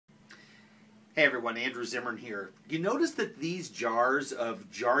Hey everyone, Andrew Zimmern here. You notice that these jars of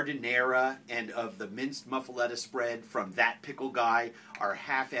gardinara and of the minced muffaletta spread from that pickle guy are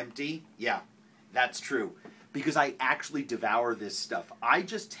half empty? Yeah, that's true. Because I actually devour this stuff. I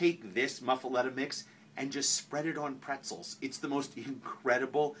just take this muffaletta mix and just spread it on pretzels. It's the most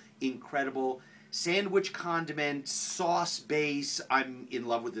incredible sandwich condiment, sauce base. I'm in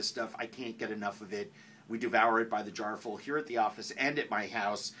love with this stuff. I can't get enough of it. We devour it by the jarful here at the office and at my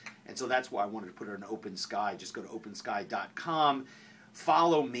house. And so that's why I wanted to put it on OpenSky. Just go to OpenSky.com,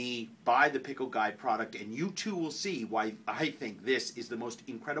 follow me, buy the Pickle Guy product, and you too will see why I think this is the most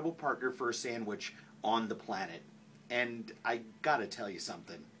incredible partner for a sandwich on the planet. And I gotta tell you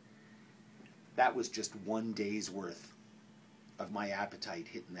something. That was just one day's worth of my appetite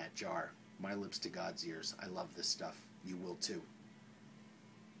hitting that jar. My lips to God's ears. I love this stuff. You will too.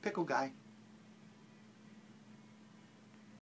 Pickle Guy.